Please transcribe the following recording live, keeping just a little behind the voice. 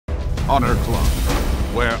Honor Club,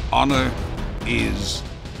 where honor is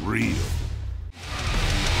real.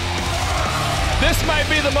 This might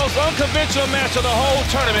be the most unconventional match of the whole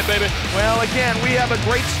tournament, baby. Well, again, we have a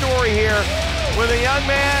great story here with a young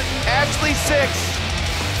man, Ashley Six.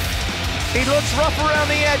 He looks rough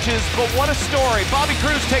around the edges, but what a story. Bobby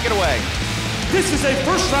Cruz, take it away. This is a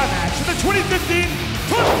first-round match in the 2015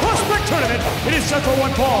 Top Prospect Tournament. It is set for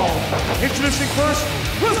one fall. Introducing first,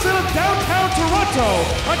 wrestling of downtown Toronto,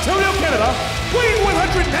 Ontario, Canada, weighing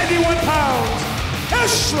 191 pounds,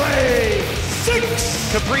 Ashley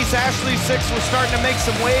Six. Caprice Ashley Six was starting to make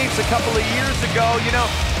some waves a couple of years ago. You know,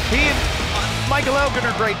 he and Michael Elgin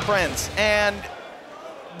are great friends, and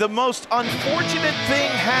the most unfortunate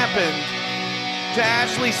thing happened to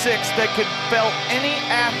Ashley Six that could fell any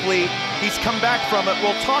athlete. He's come back from it.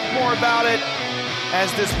 We'll talk more about it as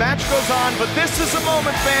this match goes on, but this is a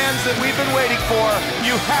moment, fans, that we've been waiting for.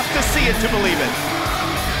 You have to see it to believe it.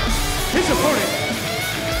 His opponent,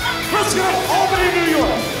 wrestling out of Albany, New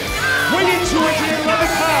York, weighing 211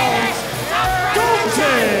 pounds, Dalton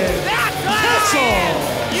Castle.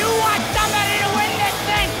 You want somebody to win this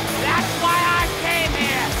thing? That's why I came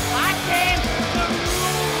here. I came to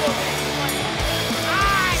rule this one.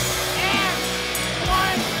 I am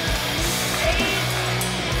 180.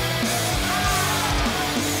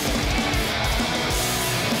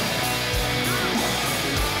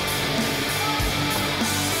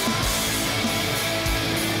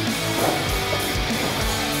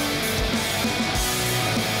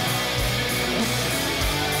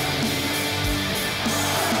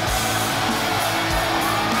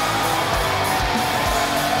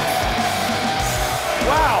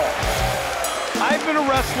 Wow. I've been a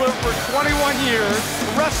wrestler for 21 years,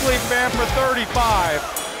 a wrestling fan for 35.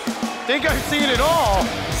 Think I've seen it all.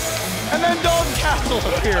 And then Dalton Castle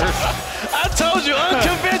appears. I told you,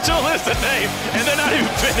 unconventional is the name, and they're not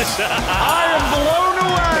even finished. I am blown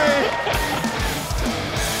away.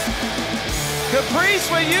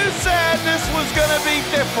 Caprice, when you said this was gonna be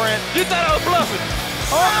different. You thought I was bluffing.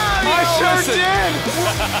 Oh, I sure listen. did.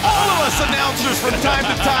 All of us announcers from time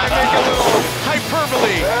to time make a little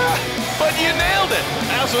hyperbole. But you nailed it.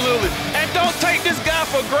 Absolutely. And don't take this guy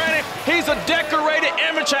for granted. He's a decorated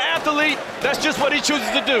amateur athlete. That's just what he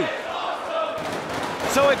chooses to do.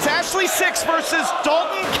 So it's Ashley Six versus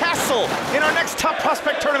Dalton Castle in our next Top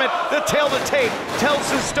Prospect Tournament. The Tale of the Tape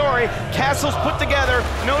tells his story. Castle's put together,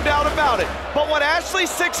 no doubt about it. But what Ashley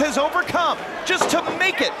Six has overcome just to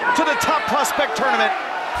make it to the Top Prospect Tournament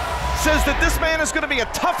says that this man is going to be a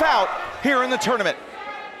tough out here in the tournament.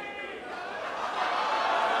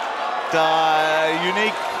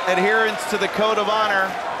 Unique adherence to the Code of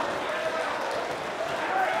Honor.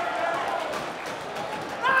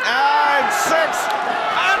 And Six.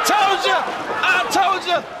 I told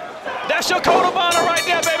you. That's your code of honor right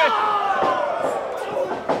there, baby.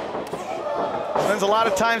 Spends a lot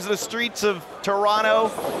of times in the streets of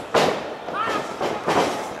Toronto.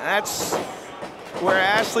 That's where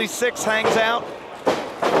Ashley Six hangs out.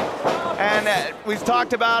 And we've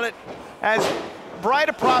talked about it as bright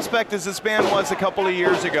a prospect as this man was a couple of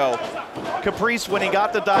years ago. Caprice, when he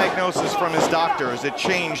got the diagnosis from his doctors, it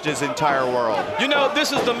changed his entire world. You know,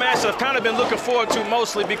 this is the match that I've kind of been looking forward to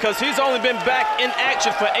mostly because he's only been back in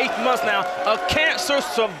action for 8 months now, a cancer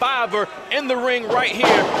survivor in the ring right here,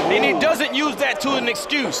 and he doesn't use that to an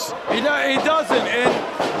excuse. He doesn't, and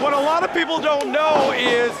what a lot of people don't know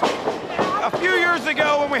is a few years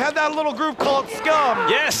ago when we had that little group called Scum.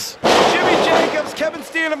 Yes. Jimmy Jacobs, Kevin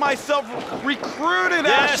Steen, and myself recruited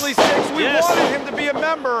Ashley Six. We wanted him to be a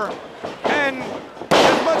member, and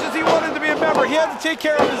as much as he wanted to be a member, he had to take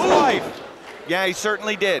care of his life. Yeah, he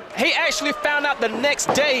certainly did. He actually found out the next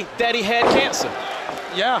day that he had cancer.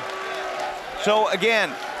 Yeah. So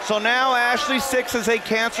again, so now Ashley Six is a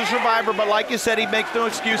cancer survivor, but like you said, he makes no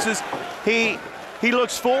excuses. He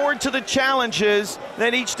looks forward to the challenges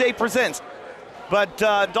that each day presents. But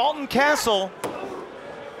Dalton Castle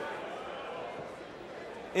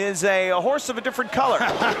is a horse of a different color.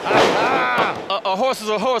 A horse is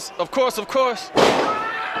a horse, of course, of course.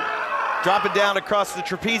 Drop it down across the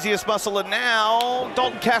trapezius muscle, and now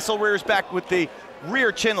Dalton Castle rears back with the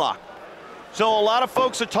rear chin lock. So a lot of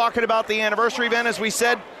folks are talking about the anniversary event, as we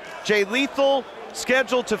said. Jay Lethal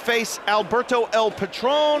scheduled to face Alberto El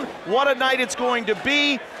Patron. What a night it's going to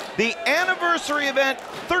be. The anniversary event,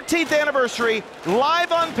 13th anniversary,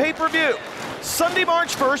 live on pay-per-view. Sunday,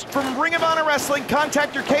 March 1st from Ring of Honor Wrestling.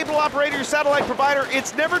 Contact your cable operator, your satellite provider.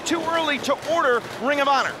 It's never too early to order Ring of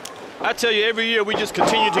Honor. I tell you, every year we just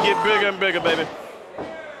continue to get bigger and bigger, baby.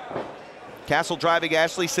 Castle driving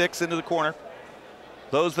Ashley Six into the corner.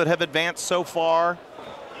 Those that have advanced so far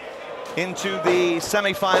into the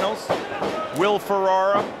semifinals. Will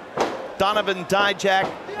Ferrara, Donovan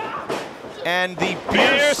Dijak, and the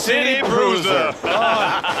Beer City Bruiser.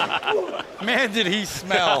 Oh, man, did he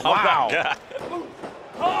smell. Wow.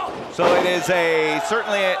 So it is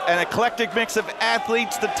certainly an eclectic mix of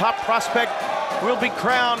athletes. The top prospect will be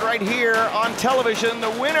crowned right here on television. The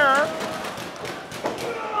winner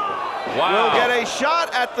will get a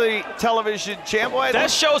shot at the television champ. Boy,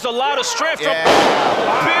 that shows a lot of strength. Yeah.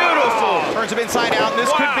 Beautiful. Turns him inside out, and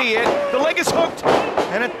this could be it. The leg is hooked,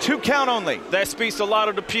 and a 2 count only. That speaks a lot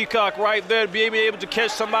of the Peacock right there, to be able to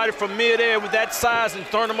catch somebody from midair with that size and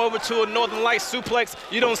turn them over to a Northern Lights suplex.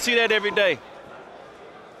 You don't see that every day.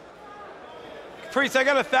 Priest, I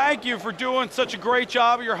got to thank you for doing such a great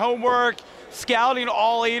job of your homework, scouting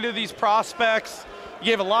all 8 of these prospects. You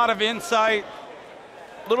gave a lot of insight.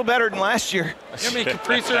 A little better than last year. I mean,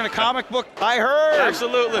 Caprice are in a comic book. I heard.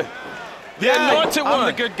 Absolutely. The Yeah, anointed one. I'm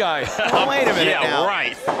the good guy. Oh, wait a minute now.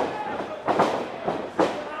 Right.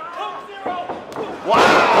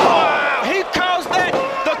 Wow. He calls that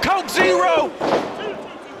the Coke Zero.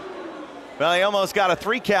 Well, he almost got a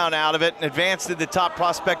 3 count out of it and advanced to the top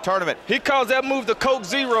prospect tournament. He calls that move the Coke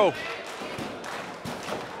Zero.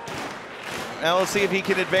 Now we'll see if he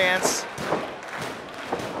can advance.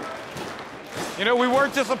 You know, we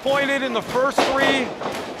weren't disappointed in the first 3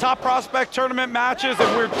 top prospect tournament matches,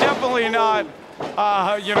 and we're definitely not,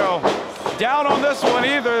 you know, down on this one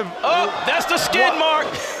either. Oh, that's the skid mark.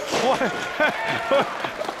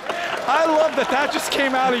 I love that that just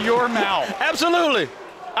came out of your mouth. Absolutely.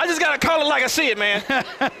 I just got to call it like I see it, man.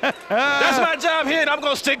 That's my job here, and I'm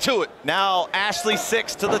going to stick to it. Now Ashley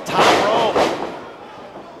 6 to the top rope.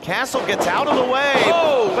 Castle gets out of the way,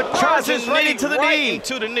 but charges right into the knee.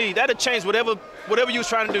 Into the knee. That'll change whatever you was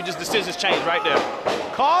trying to do. Just decisions change right there.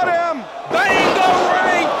 Caught him.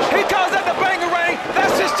 Bangarang. He calls that the Bangarang.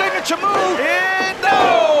 That's his signature move. And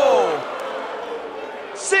no.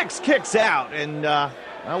 6 kicks out, and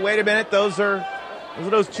wait a minute. Those are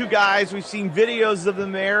those 2 guys. We've seen videos of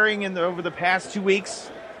them airing over the past 2 weeks.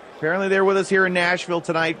 Apparently they're with us here in Nashville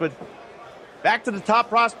tonight, but back to the top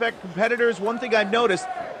prospect competitors. One thing I've noticed,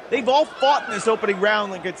 they've all fought in this opening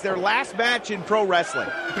round like it's their last match in pro wrestling.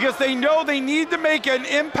 Because they know they need to make an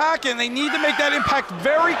impact, and they need to make that impact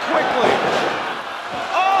very quickly.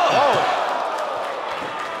 Oh!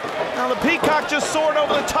 Now the Peacock just soared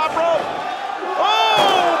over the top rope.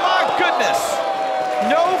 Oh, my goodness.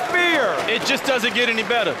 No fear. It just doesn't get any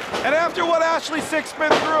better. And after what Ashley 6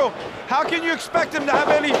 been through, how can you expect him to have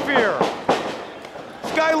any fear?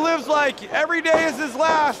 This guy lives like every day is his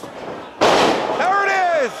last. There it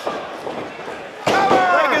is. Cover.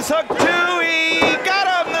 Leg is hooked too. He got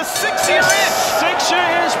him the 6-year inch. 6-year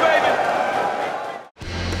inch, baby.